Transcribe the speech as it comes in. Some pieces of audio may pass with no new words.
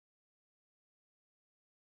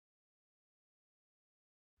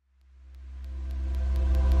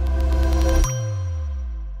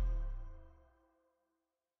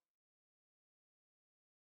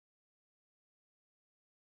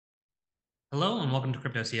Hello and welcome to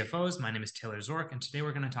Crypto CFOs. My name is Taylor Zork, and today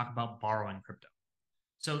we're going to talk about borrowing crypto.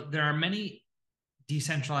 So there are many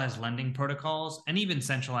decentralized lending protocols and even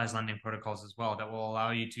centralized lending protocols as well that will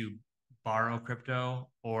allow you to borrow crypto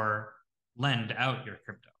or lend out your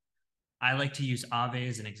crypto. I like to use Aave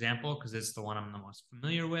as an example because it's the one I'm the most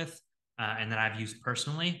familiar with and that I've used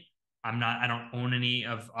personally. I don't own any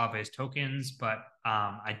of Aave's tokens, but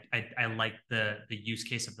I like the use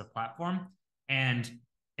case of the platform. And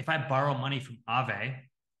if I borrow money from Aave,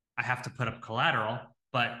 I have to put up collateral,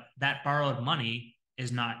 but that borrowed money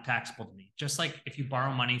is not taxable to me. Just like if you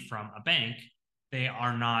borrow money from a bank, they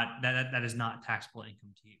are not that is not taxable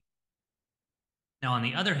income to you. Now, on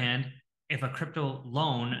the other hand, if a crypto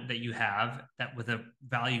loan that you have that with a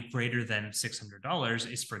value greater than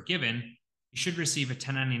 $600 is forgiven, you should receive a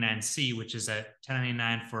 1099-C, which is a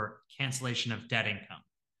 1099 for cancellation of debt income.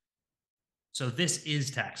 So this is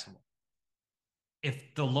taxable.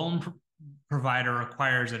 If the loan provider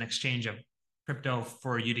requires an exchange of crypto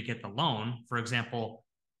for you to get the loan, for example,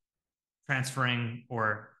 transferring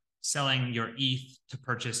or selling your ETH to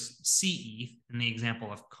purchase CETH, in the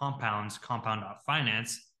example of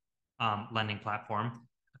compound.finance lending platform,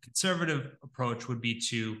 a conservative approach would be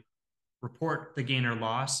to report the gain or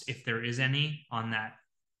loss, if there is any, on that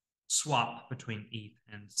swap between ETH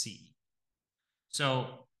and CETH.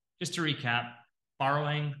 So just to recap,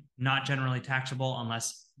 borrowing, not generally taxable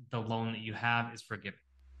unless the loan that you have is forgiven.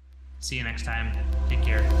 See you next time. Take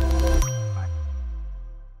care.